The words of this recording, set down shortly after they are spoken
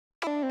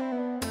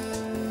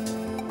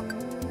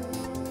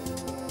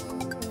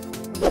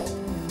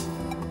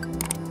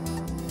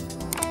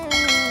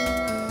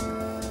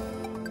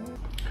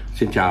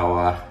Xin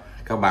chào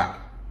các bạn.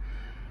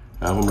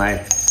 Hôm nay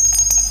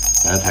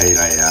thầy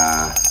lại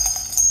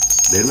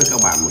đến với các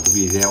bạn một cái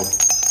video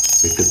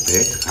về thực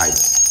tế thực hành.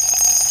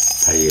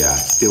 Thầy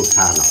tiêu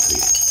xa lập Thủy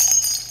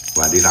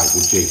và đi làm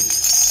công trình.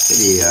 Thế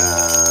thì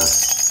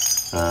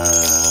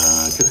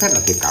trước hết là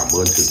thầy cảm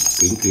ơn sự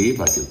kính quý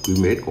và sự quý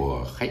mến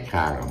của khách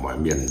hàng ở mọi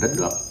miền đất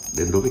nước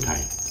đến đối với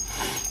thầy.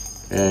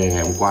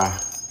 Ngày hôm qua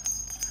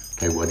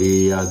thầy vừa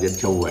đi Diễn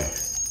Châu về.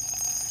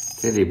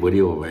 Thế thì vừa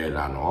đi về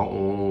là nó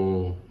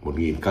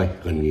 1.000 cây,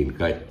 gần 1.000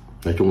 cây.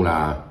 Nói chung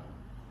là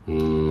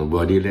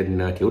vừa đi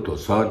lên Thiếu Thổ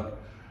Sơn,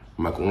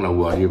 mà cũng là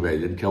vừa đi về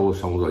Diễn Châu,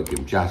 xong rồi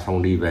kiểm tra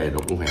xong đi về nó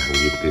cũng phải hàng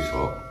nghìn cây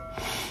số.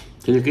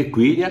 Thế nhưng cái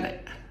quý nhất ấy,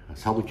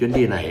 sau cái chuyến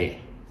đi này ấy,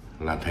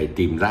 là thầy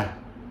tìm ra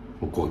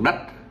một cuộc đất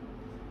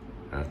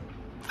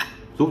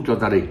giúp cho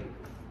gia đình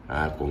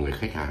của người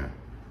khách hàng.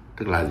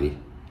 Tức là gì?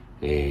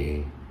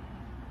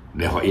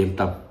 Để họ yên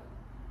tâm.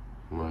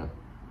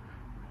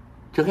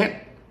 Trước hết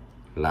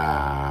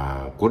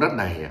là cô đất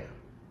này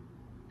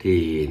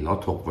thì nó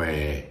thuộc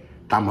về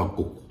tam hợp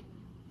cục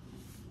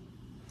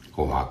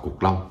của hỏa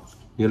cục long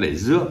như lại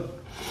dương.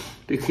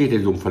 Thế khi thầy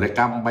dùng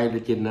flycam bay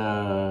lên trên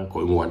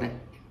cội nguồn ấy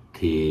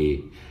thì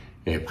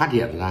để phát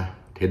hiện ra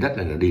thế đất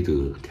này nó đi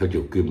theo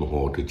chiều kim đồng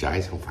hồ từ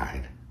trái sang phải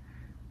này.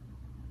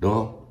 Đúng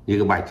không? Như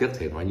cái bài trước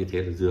thầy nói như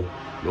thế là dương,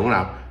 đúng không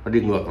nào? Nó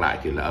đi ngược lại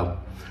chỉ là âm.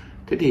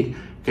 Thế thì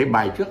cái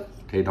bài trước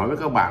thầy nói với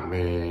các bạn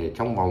về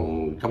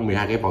trong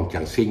 12 cái vòng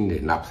tràng sinh để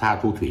nạp sa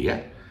thu thủy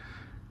ấy,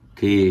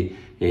 thì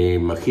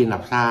mà khi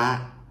nạp sa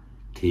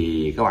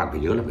thì các bạn phải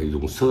nhớ là phải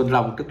dùng sơn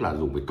long, tức là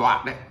dùng với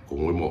tọa đấy của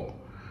ngôi mộ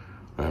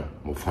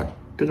một phần,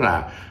 tức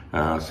là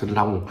sơn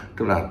long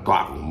tức là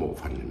tọa của mộ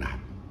phần để nạp.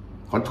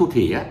 Còn thu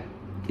thủy ấy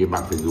thì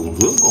bạn phải dùng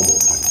hướng của mộ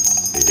phần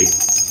để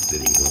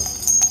định hướng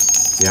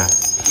nha.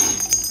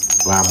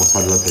 Và một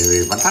phần là thầy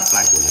vắn tắt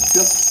lại của lần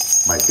trước,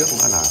 bài trước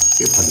nữa là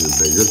cái phần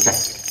về dương trạch.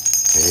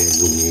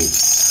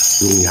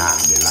 Dùng nhà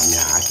để làm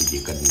nhà thì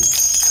chỉ cần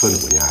sơn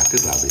của nhà, tức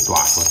là về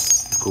tọa thôi,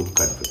 không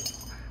cần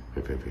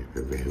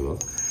phải về hướng.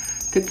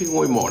 Thế cái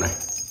ngôi mộ này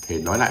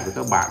thì nói lại với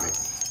các bạn ấy,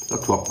 nó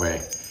thuộc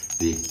về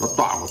gì? Nó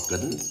tọa một cấn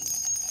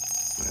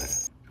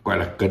gọi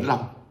là cấn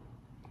long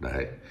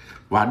đấy,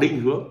 và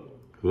đinh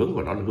hướng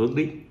của nó là hướng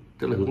đinh,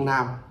 tức là hướng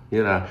nam.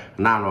 Như là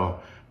nam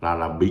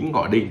là bính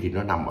ngọ đinh thì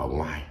nó nằm ở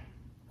ngoài,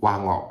 qua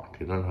ngọ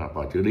thì nó là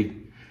vào chữ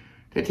đinh.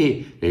 Thế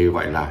thì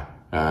gọi là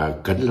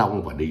cấn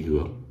long và đinh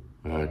hướng.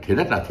 Thế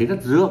đất là thế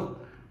đất dương.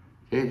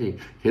 Thế thì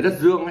thế đất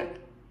dương ấy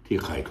thì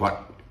khởi thuận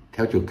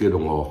theo chiều kim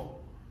đồng hồ.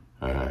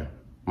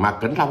 Mà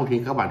cấn long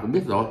thì các bạn cũng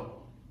biết rồi,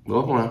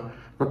 đúng không nào?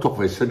 Nó thuộc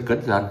về sơn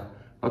cấn dần,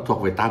 nó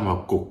thuộc về tam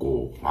hợp cục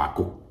của hỏa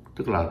cục,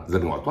 tức là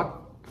dần ngọ tuất,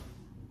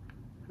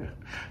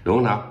 đúng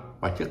không nào?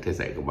 Và trước thầy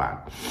dạy các bạn,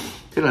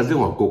 thế là dương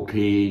hỏa cục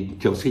thì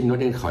trường sinh nó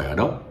nên khởi ở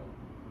đâu?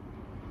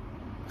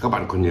 Các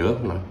bạn còn nhớ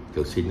không nào?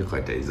 Trường sinh nó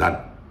khởi tại dần,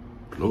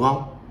 đúng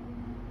không?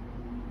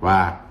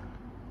 Và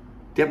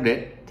tiếp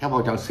đến theo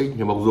vào tràng sinh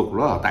thì mộc dục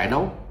nó ở tại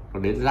đâu? Nó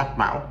đến giáp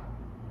mão.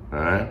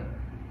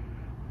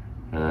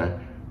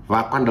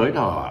 Và quan đới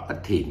nó ở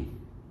ất thìn,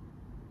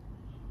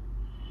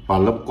 và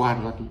lâm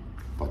quan nó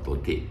vào tuổi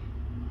Tỵ.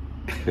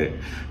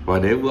 Và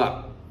đế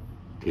vượng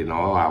thì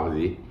nó vào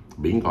gì?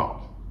 Bính ngọ,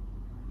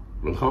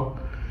 đúng không?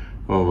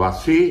 Và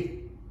suy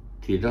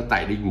thì nó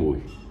tại đinh mùi,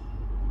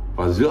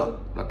 và dưỡng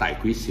nó tại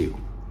quý sửu.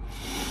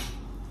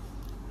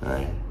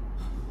 Đấy.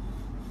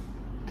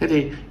 Thế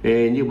thì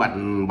như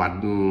bạn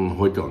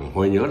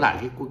hồi nhớ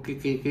lại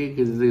cái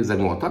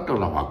dần ngọ tuất đó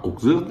là hỏa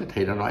cục dương ấy,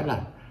 thầy đã nói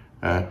là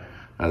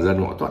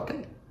dần ngọ tuất ấy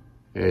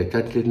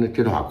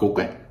trên hỏa cục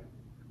ấy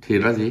thì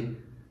là gì?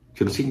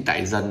 Trường sinh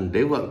tại dần,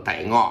 đế vượng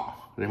tại ngọ,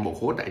 nên mộ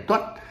khố tại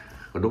tuất,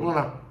 có đúng không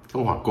nào?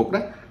 Trong hỏa cục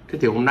đấy. Thế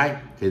thì hôm nay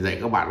thầy dạy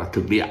các bạn là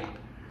thực địa.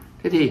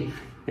 Thế thì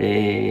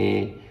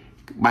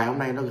bài hôm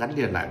nay nó gắn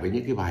liền lại với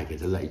những cái bài thầy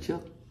đã dạy trước,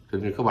 cho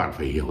nên các bạn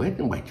phải hiểu hết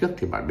những bài trước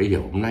thì bạn mới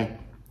hiểu hôm nay.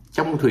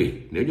 Trong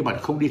Thủy, nếu như bạn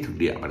không đi thực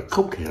địa, bạn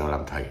không thể nào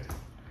làm thầy.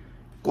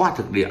 Qua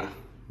thực địa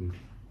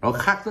nó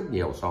khác rất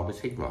nhiều so với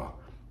sách vở.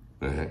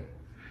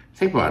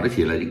 Sách vở nó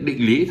chỉ là những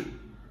định lý thôi,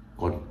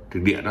 còn thực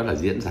địa nó là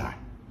diễn giải.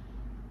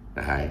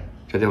 Đấy.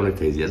 Cho nên là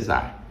thầy diễn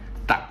giải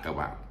tặng các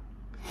bạn.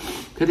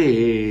 Thế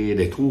thì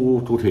để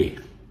thu thủy,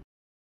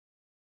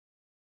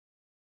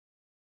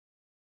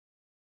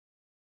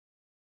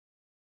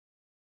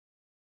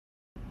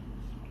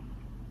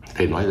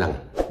 thầy nói rằng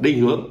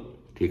đinh hướng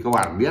thì các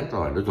bạn biết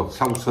rồi, nó thuộc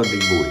song sơn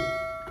đinh mùi,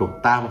 thuộc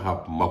tam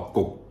hợp mộc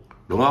cục,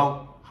 đúng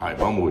không? Hỏi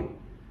bao mùi,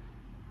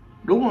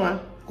 đúng mà,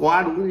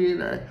 quá đúng như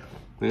này.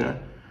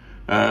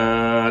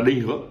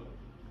 Đinh hướng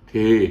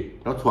thì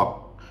nó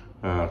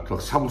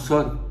thuộc song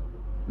sơn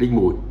đinh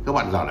mùi. Các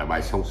bạn dò lại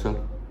bài song sơn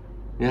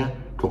nhé,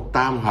 thuộc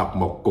tam hợp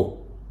mộc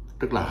cục,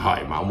 tức là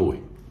hợi mão mùi,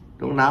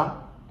 đúng không nào?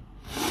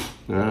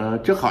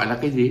 Trước hợi là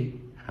cái gì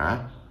hả?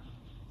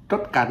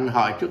 Tuất càn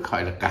hợi, trước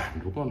hợi là càn,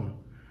 đúng không?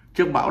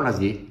 Trước mão là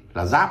gì?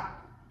 Là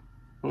giáp,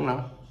 đúng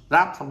không?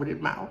 Giáp xong mới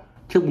đến mão.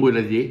 Trước mùi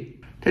là gì?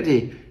 Thế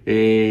thì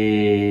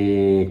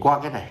qua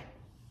cái này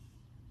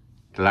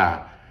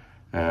là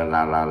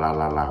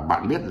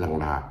bạn biết rằng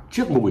là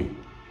trước mùi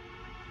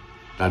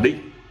là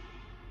đinh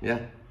nhé.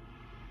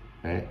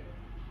 Đấy.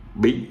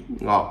 Bính,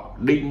 ngọ,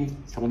 đinh,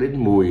 xong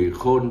đến mùi,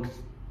 khôn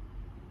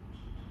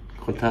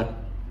thân,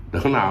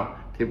 đúng không nào?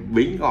 Thì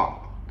bính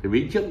ngọ thì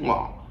bính trước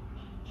ngọ,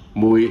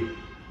 mùi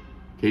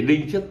thì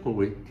đinh trước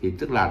mùi, thì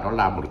tức là nó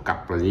là một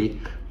cặp là gì,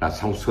 là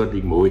song xuân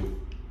đinh mùi.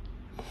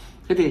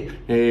 Thế thì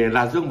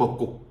là dương một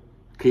cục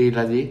thì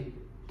là gì,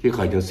 thì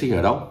khởi trường sinh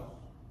ở đâu?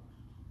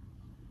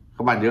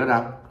 Các bạn nhớ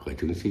nào, khởi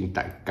trường sinh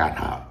tại Càn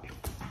Hợi.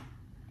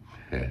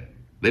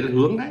 Đấy là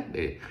hướng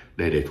đấy,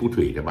 để thu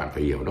thủy thì bạn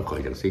phải hiểu nó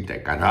khởi trường sinh tại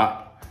Càn Hợi.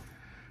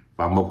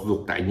 Và mộc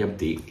dục tại Nhâm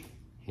Tý,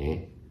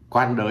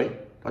 quan đới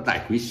nó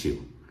tại Quý Sửu,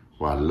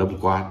 và lâm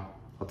quan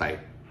nó tại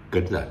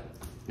Cấn Dần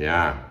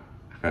nha.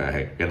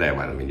 Cái này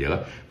bạn mình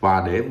nhớ.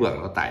 Và đế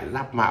vượng nó tại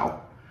Giáp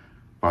Mão,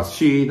 và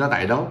suy nó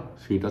tại đâu?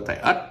 Suy nó tại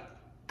Ất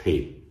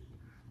Thìn,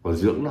 và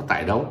dưỡng nó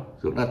tại đâu?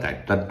 Dưỡng nó tại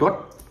Tân Tuất.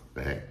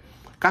 Đấy.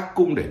 Các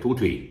cung để thu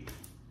thủy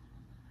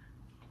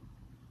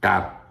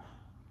Càn,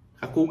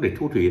 các cung để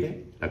thu thủy đấy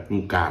là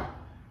cung Càn,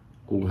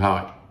 cung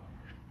Hợi,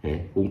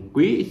 cung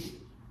Quý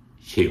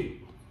Sửu,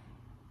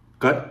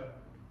 Cất,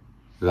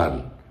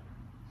 Dần,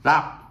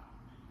 Giáp,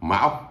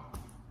 Mão.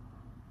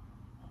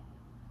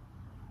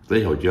 Dễ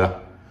hiểu chưa?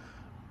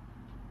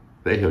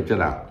 Dễ hiểu chưa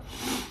nào?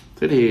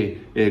 Thế thì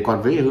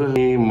còn với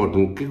một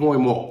cái ngôi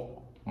mộ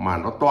mà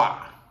nó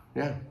tọa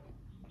nhé,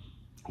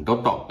 nó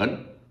tọa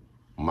Cấn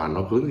mà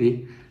nó hướng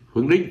gì?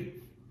 Hướng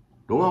Đinh,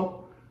 đúng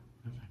không?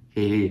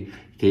 Thì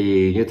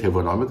như thầy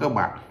vừa nói với các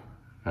bạn,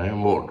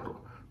 một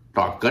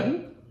tọa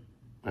Cấn,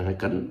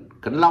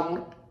 Cấn Long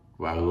đó,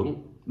 và hướng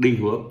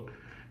Đinh hướng,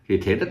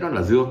 thì thế đất nó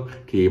là dương,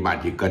 thì bạn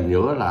chỉ cần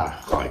nhớ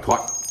là khởi thuận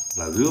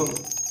là dương,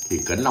 thì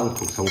Cấn Long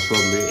thuộc song xuân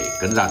với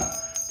Cấn Dần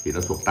thì nó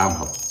thuộc tam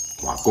hợp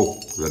hỏa cục,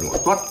 Dần Ngọ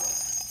Tuất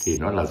thì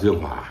nó là dương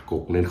hỏa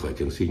cục, nên khởi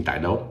trường sinh tại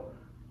đâu?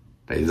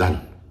 Tại Dần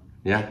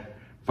nhé.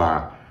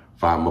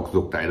 Và mộc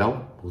dục tại đâu?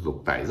 Mộc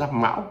dục tại Giáp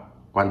Mão,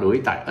 quan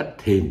đối tại Ất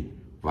Thìn,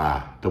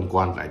 và tâm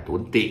quan tại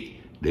Tuấn Tỵ,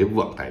 đế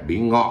vượng tại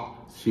Bính Ngọ,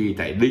 suy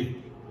tại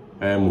Đinh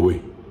Mùi,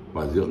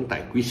 và dưỡng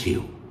tại Quý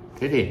Sửu.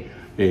 Thế thì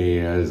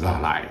giờ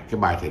lại cái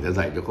bài thầy đã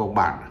dạy cho các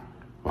bạn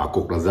hỏa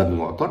cục là Dần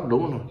Ngọ Tuất,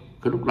 đúng không?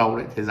 Cái lúc lâu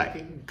đấy thầy dạy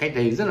cái cách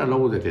đây rất là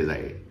lâu rồi, thầy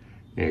dạy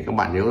các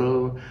bạn nhớ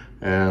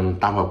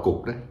tam hợp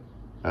cục đấy,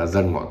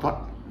 Dần Ngọ Tuất,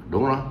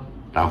 đúng không?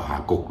 Là hỏa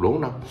cục,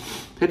 đúng không?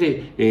 Thế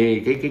thì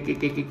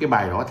cái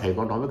bài đó thầy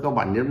có nói với các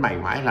bạn nhấn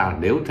mạnh mãi là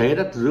nếu thế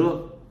đất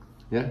dương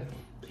nhé,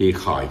 thì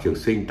khởi trường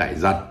sinh tại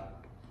Dần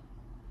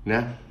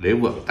nhé, đế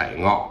vượng tại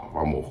Ngọ,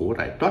 và mổ khố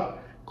tại Tuất.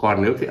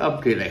 Còn nếu thế âm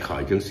thì lại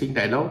khởi trường sinh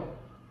tại đâu?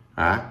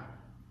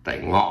 Tại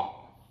Ngọ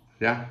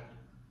nhé,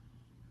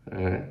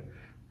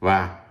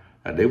 và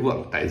đế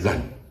vượng tại Dần.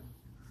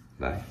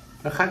 Đấy,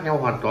 nó khác nhau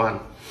hoàn toàn.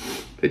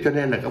 Thế cho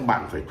nên là các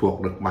bạn phải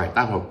thuộc được bài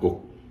tam hợp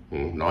cục.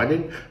 Nói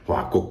đến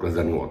hỏa cục là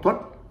Dần Ngọ Tuất,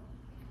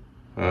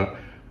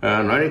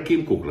 nói đến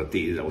kim cục là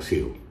Tỵ Dậu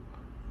Sửu,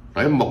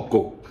 nói mộc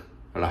cục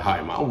là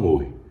Hợi Mão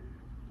Mùi,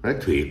 nói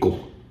thủy cục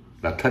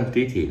là Thân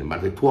Tý Thìn,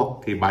 bạn phải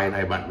thuộc thì bài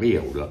này bạn mới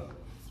hiểu được.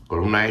 Còn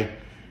hôm nay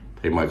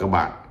thầy mời các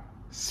bạn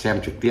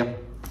xem trực tiếp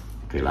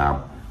thầy làm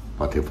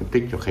và thầy phân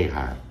tích cho khách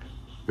hàng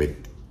về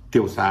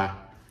tiêu xa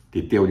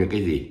thì tiêu những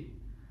cái gì,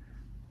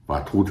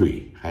 và thu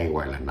thủy hay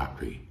gọi là nạp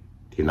thủy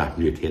thì nạp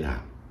như thế nào,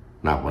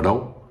 nạp ở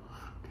đâu.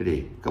 Thế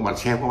thì các bạn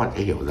xem các bạn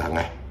sẽ hiểu ra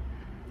ngay.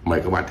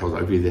 Mời các bạn theo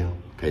dõi video,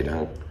 thầy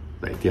đang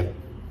dạy tiếp.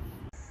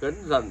 Cấn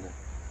Dần.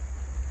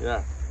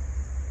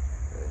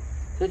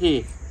 Thế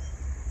thì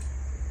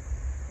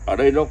ở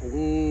đây nó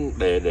cũng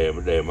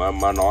để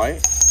mà nói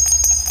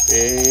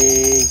cái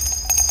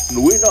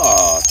núi nó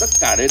ở tất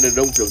cả đây là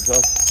Đông Trường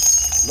Sơn,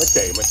 nó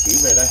chảy mà chỉ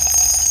về đây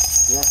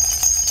nhé,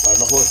 và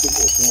nó hồi xuống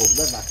cổ khu vực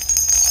đất này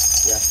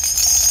nhé.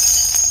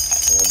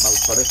 Bằng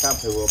có đấy cam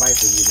thầy vừa bay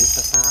thì nhìn thấy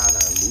xa xa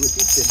là núi ở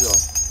tít trên rồi,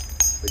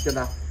 thấy chưa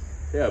nào?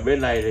 Thế ở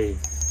bên này thì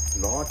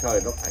nó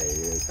trời nó phải,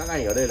 các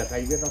anh ở đây là các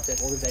anh biết nó sẽ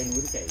có cái dãy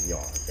núi nó chạy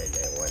nhỏ, chạy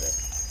nhẹ ngoài này,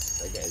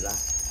 nó chạy ra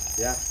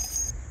nhé.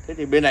 Thế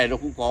thì bên này nó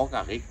cũng có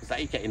cả cái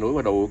dãy chạy nối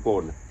vào đầu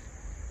cồn này.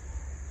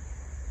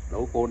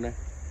 Đầu cồn này,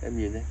 em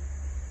nhìn đây,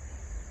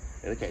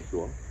 nó chạy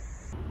xuống.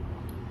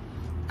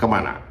 Các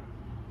bạn ạ,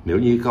 nếu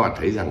như các bạn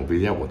thấy rằng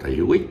video của thầy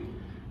hữu ích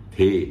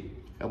thì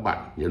các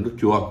bạn nhấn nút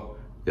chuông,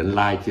 nhấn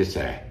like, chia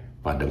sẻ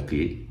và đăng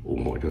ký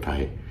ủng hộ cho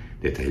thầy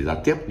để thầy ra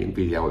tiếp những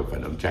video về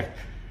phần âm trạch.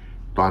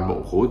 Toàn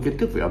bộ khối kiến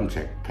thức về âm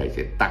trạch thầy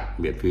sẽ tặng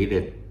miễn phí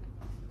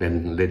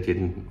lên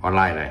trên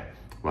online này,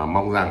 và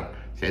mong rằng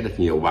sẽ được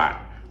nhiều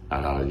bạn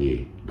là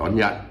đón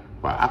nhận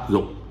và áp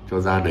dụng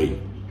cho gia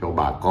đình, cho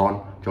bà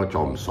con, cho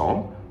chòm xóm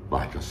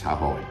và cho xã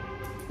hội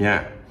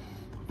nha.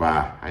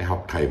 Và hãy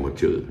học thầy một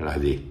chữ là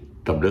gì?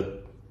 Tâm đức.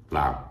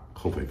 Làm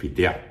không phải phí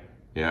tiền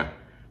nha,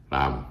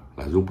 làm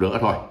là giúp đỡ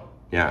thôi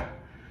nha.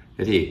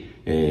 Thế thì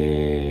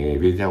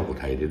video của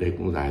thầy đến đây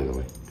cũng dài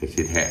rồi, thầy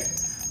xin hẹn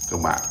các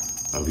bạn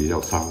ở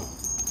video sau.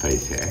 Thầy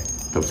sẽ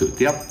tâm sự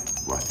tiếp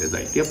và sẽ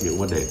dạy tiếp những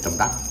vấn đề tâm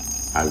đắc.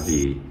 A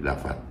Di Đà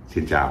Phật.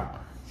 Xin chào,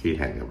 xin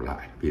hẹn gặp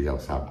lại video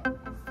sau.